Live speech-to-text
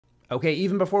Okay,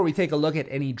 even before we take a look at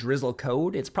any Drizzle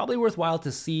code, it's probably worthwhile to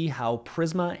see how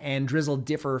Prisma and Drizzle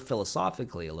differ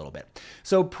philosophically a little bit.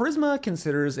 So Prisma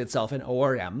considers itself an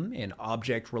ORM, an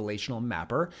object relational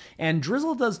mapper, and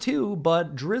Drizzle does too,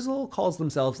 but Drizzle calls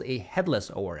themselves a headless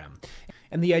ORM.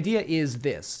 And the idea is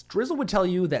this. Drizzle would tell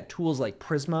you that tools like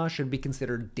Prisma should be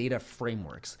considered data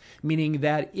frameworks, meaning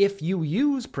that if you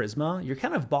use Prisma, you're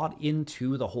kind of bought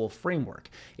into the whole framework.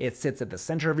 It sits at the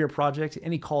center of your project,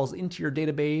 any calls into your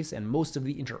database, and most of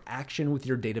the interaction with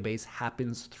your database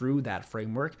happens through that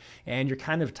framework, and you're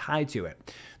kind of tied to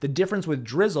it. The difference with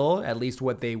Drizzle, at least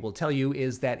what they will tell you,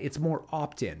 is that it's more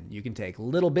opt-in. You can take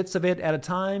little bits of it at a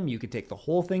time, you could take the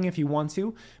whole thing if you want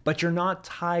to, but you're not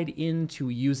tied into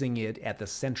using it at the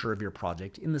center of your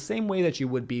project in the same way that you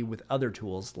would be with other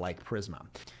tools like Prisma.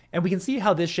 And we can see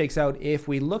how this shakes out if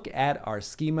we look at our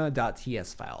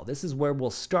schema.ts file. This is where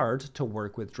we'll start to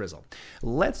work with Drizzle.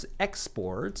 Let's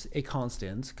export a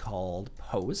constant called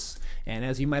posts. And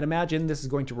as you might imagine, this is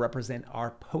going to represent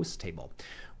our post table.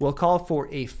 We'll call for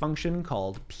a function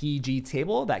called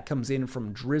pgTable that comes in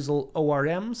from Drizzle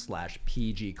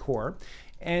ORM/pgcore.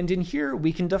 And in here,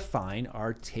 we can define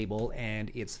our table and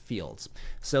its fields.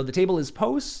 So the table is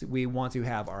posts. We want to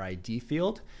have our ID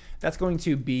field. That's going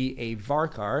to be a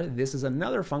varchar. This is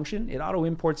another function. It auto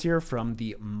imports here from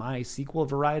the MySQL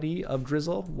variety of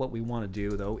Drizzle. What we want to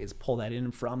do, though, is pull that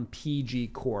in from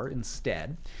pgcore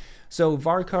instead. So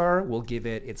varchar will give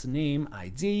it its name,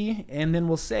 ID, and then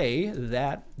we'll say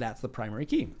that that's the primary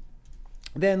key.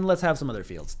 Then let's have some other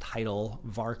fields. Title,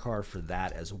 varchar for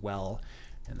that as well.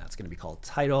 And that's going to be called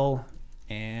title.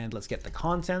 And let's get the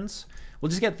contents. We'll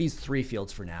just get these three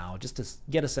fields for now, just to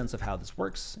get a sense of how this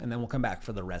works, and then we'll come back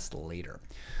for the rest later.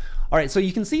 All right, so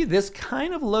you can see this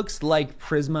kind of looks like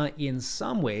Prisma in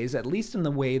some ways, at least in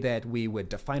the way that we would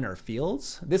define our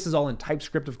fields. This is all in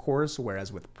TypeScript, of course,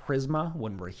 whereas with Prisma,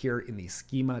 when we're here in the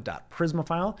schema.prisma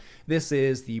file, this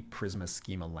is the Prisma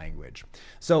schema language.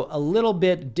 So a little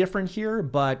bit different here,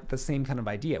 but the same kind of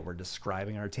idea. We're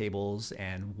describing our tables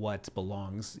and what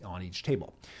belongs on each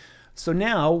table. So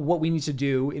now what we need to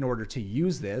do in order to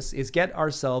use this is get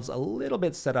ourselves a little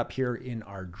bit set up here in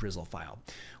our Drizzle file.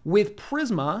 With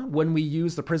Prisma, when we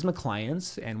use the Prisma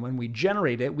clients and when we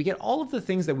generate it, we get all of the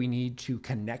things that we need to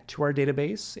connect to our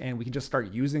database, and we can just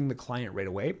start using the client right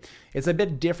away. It's a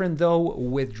bit different though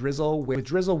with Drizzle. With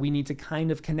Drizzle, we need to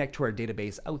kind of connect to our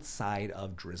database outside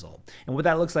of Drizzle. And what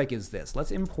that looks like is this.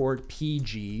 Let's import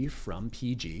PG from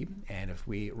PG. And if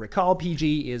we recall,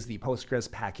 PG is the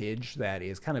Postgres package that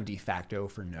is kind of de facto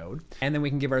for Node. And then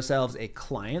we can give ourselves a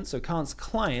client. So const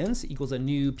clients equals a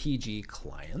new PG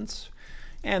client.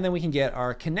 And then we can get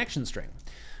our connection string.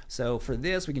 So for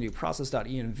this, we can do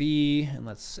process.env, and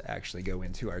let's actually go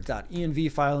into our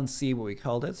 .env file and see what we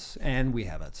called it. And we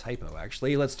have a typo,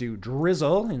 actually. Let's do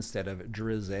Drizzle instead of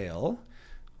Drizzle.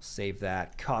 Save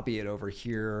that, copy it over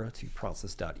here to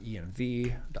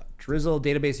process.env.drizzle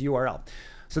database URL.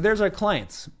 So there's our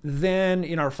clients. Then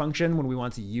in our function, when we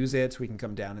want to use it, we can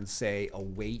come down and say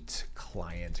await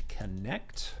client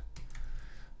connect.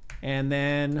 And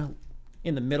then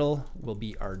in the middle will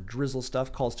be our Drizzle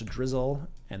stuff, calls to Drizzle,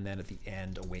 and then at the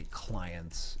end, await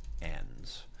clients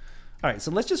end. All right,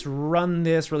 so let's just run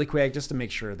this really quick just to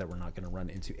make sure that we're not going to run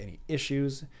into any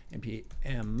issues.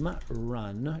 npm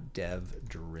run dev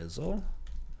drizzle.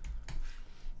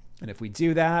 And if we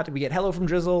do that, we get hello from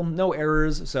Drizzle, no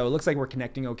errors. So it looks like we're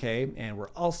connecting okay, and we're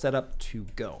all set up to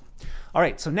go. All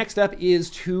right, so next up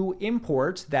is to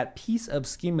import that piece of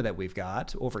schema that we've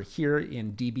got over here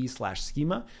in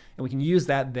db/schema, and we can use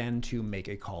that then to make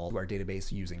a call to our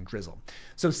database using Drizzle.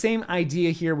 So same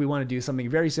idea here. We want to do something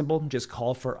very simple, just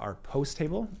call for our post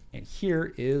table, and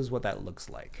here is what that looks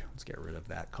like. Let's get rid of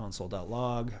that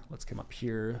console.log. Let's come up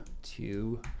here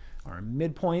to our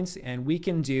midpoints, and we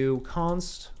can do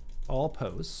const all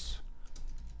posts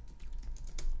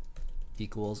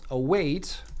equals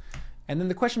await. And then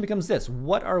the question becomes this: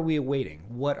 what are we awaiting?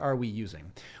 What are we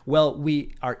using? Well,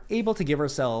 we are able to give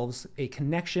ourselves a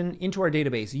connection into our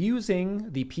database using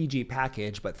the PG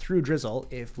package, but through Drizzle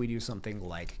if we do something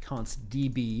like const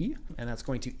db, and that's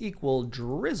going to equal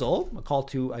Drizzle, a call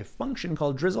to a function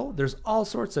called Drizzle. There's all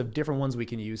sorts of different ones we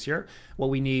can use here. What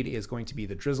we need is going to be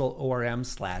the Drizzle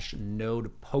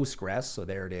ORM/node Postgres. So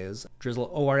there it is, Drizzle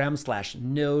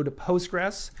ORM/node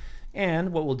Postgres.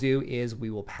 And what we'll do is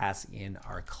we will pass in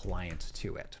our client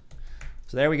to it.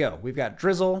 So there we go. We've got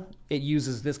Drizzle. It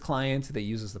uses this client that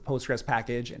uses the Postgres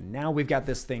package. And now we've got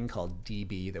this thing called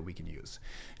DB that we can use.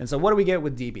 And so what do we get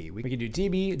with DB? We can do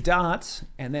DB dot,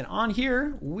 and then on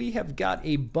here, we have got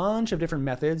a bunch of different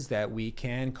methods that we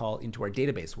can call into our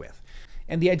database with.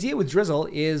 And the idea with Drizzle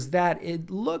is that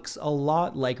it looks a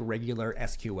lot like regular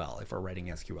SQL if we're writing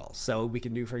SQL. So we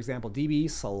can do, for example, db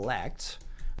select.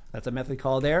 That's a method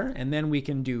call there. And then we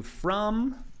can do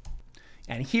from.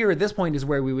 And here at this point is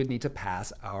where we would need to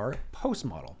pass our post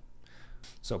model.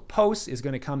 So post is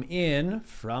going to come in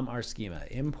from our schema.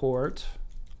 Import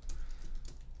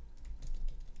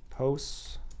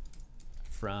posts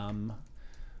from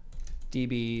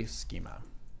db schema.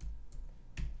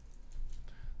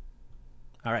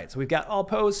 All right, so we've got all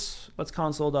posts. Let's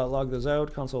console.log those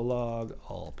out. Console log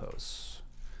all posts.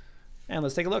 And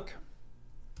let's take a look.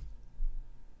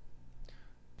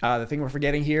 The thing we're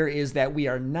forgetting here is that we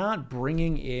are not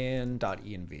bringing in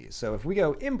 .env. So if we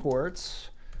go import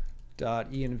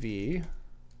 .env/config,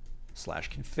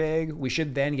 we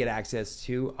should then get access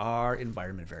to our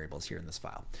environment variables here in this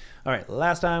file. All right,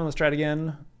 last time, let's try it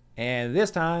again. And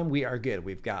this time we are good.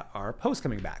 We've got our post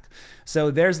coming back.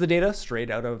 So there's the data straight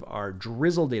out of our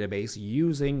Drizzle database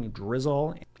using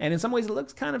Drizzle. And in some ways it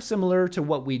looks kind of similar to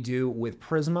what we do with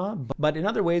Prisma, but in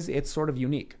other ways it's sort of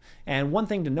unique. And one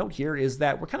thing to note here is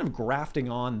that we're kind of grafting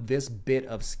on this bit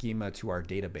of schema to our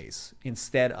database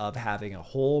instead of having a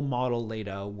whole model laid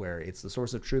out where it's the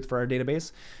source of truth for our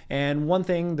database. And one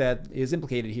thing that is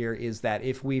implicated here is that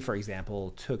if we, for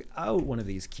example, took out one of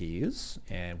these keys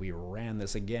and we ran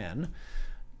this again,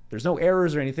 there's no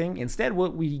errors or anything. Instead,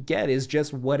 what we get is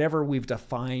just whatever we've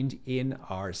defined in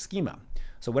our schema.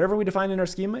 So whatever we define in our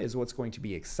schema is what's going to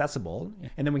be accessible,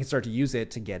 and then we can start to use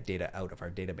it to get data out of our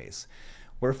database.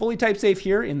 We're fully type safe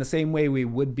here in the same way we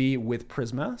would be with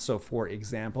Prisma. So for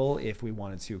example, if we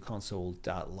wanted to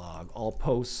console.log all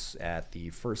posts at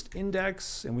the first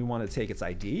index and we want to take its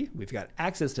ID, we've got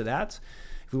access to that.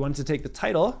 If we wanted to take the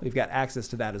title, we've got access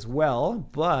to that as well.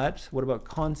 But what about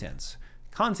contents?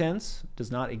 Contents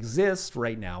does not exist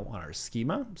right now on our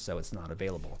schema, so it's not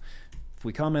available. If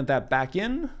we comment that back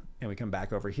in and we come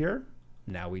back over here,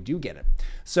 now we do get it.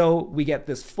 So we get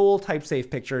this full type safe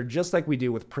picture just like we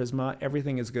do with Prisma.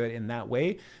 Everything is good in that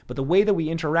way, but the way that we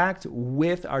interact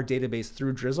with our database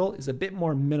through Drizzle is a bit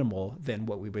more minimal than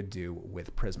what we would do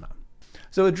with Prisma.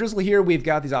 So with Drizzle here, we've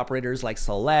got these operators like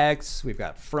select, we've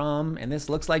got from, and this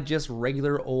looks like just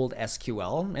regular old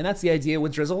SQL. And that's the idea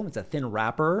with Drizzle. It's a thin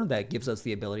wrapper that gives us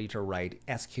the ability to write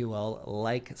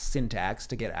SQL-like syntax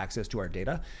to get access to our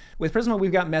data. With Prisma,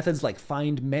 we've got methods like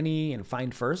find many and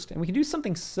find first, and we can do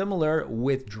something similar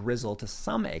with Drizzle to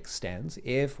some extent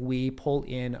if we pull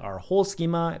in our whole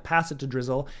schema, pass it to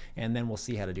Drizzle, and then we'll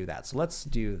see how to do that. So let's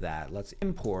do that. Let's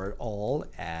import all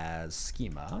as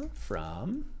schema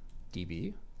from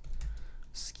db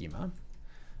schema.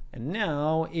 And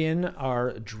now in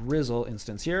our Drizzle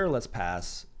instance here, let's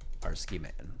pass our schema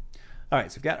in. All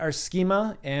right, so we've got our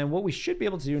schema, and what we should be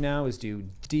able to do now is do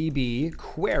db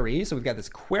query. So we've got this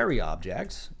query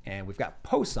object, and we've got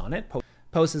posts on it.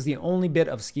 Post is the only bit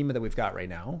of schema that we've got right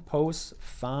now. Posts,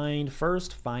 find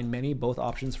first, find many, both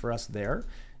options for us there.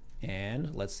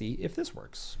 And let's see if this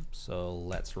works. So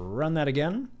let's run that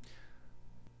again.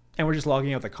 And we're just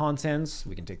logging out the contents.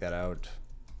 We can take that out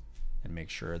and make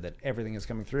sure that everything is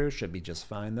coming through. Should be just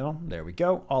fine though. There we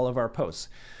go. All of our posts.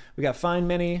 We got find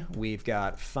many. We've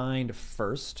got find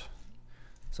first.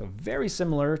 So very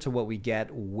similar to what we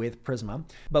get with Prisma.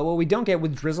 But what we don't get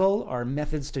with Drizzle are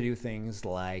methods to do things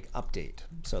like update.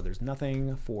 So there's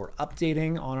nothing for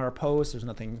updating on our posts. There's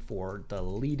nothing for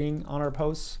deleting on our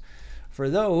posts. For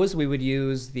those, we would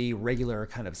use the regular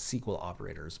kind of SQL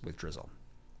operators with Drizzle.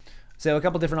 So a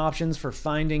couple different options for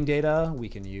finding data. We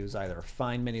can use either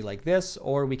find many like this,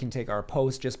 or we can take our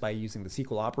post just by using the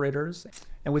SQL operators.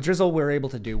 And with Drizzle, we're able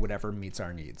to do whatever meets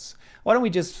our needs. Why don't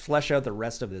we just flesh out the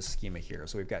rest of this schema here?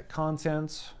 So we've got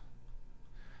content,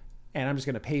 and I'm just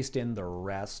going to paste in the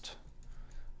rest.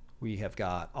 We have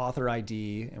got author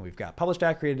ID, and we've got published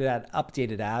ad, created ad,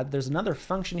 updated ad. There's another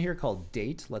function here called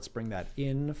date. Let's bring that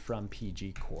in from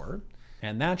PG core.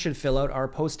 And that should fill out our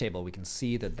post table. We can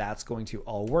see that that's going to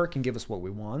all work and give us what we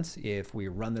want. If we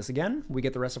run this again, we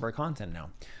get the rest of our content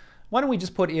now. Why don't we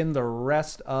just put in the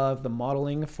rest of the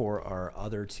modeling for our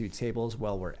other two tables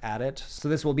while we're at it. So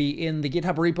this will be in the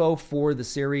GitHub repo for the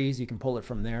series. You can pull it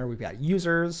from there. We've got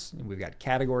users, and we've got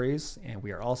categories, and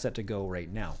we are all set to go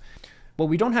right now. What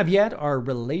we don't have yet are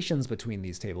relations between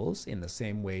these tables in the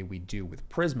same way we do with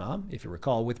Prisma. If you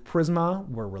recall, with Prisma,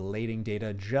 we're relating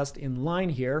data just in line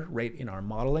here, right in our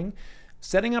modeling.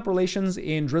 Setting up relations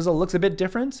in Drizzle looks a bit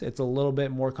different. It's a little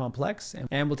bit more complex,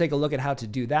 and we'll take a look at how to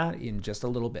do that in just a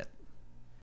little bit.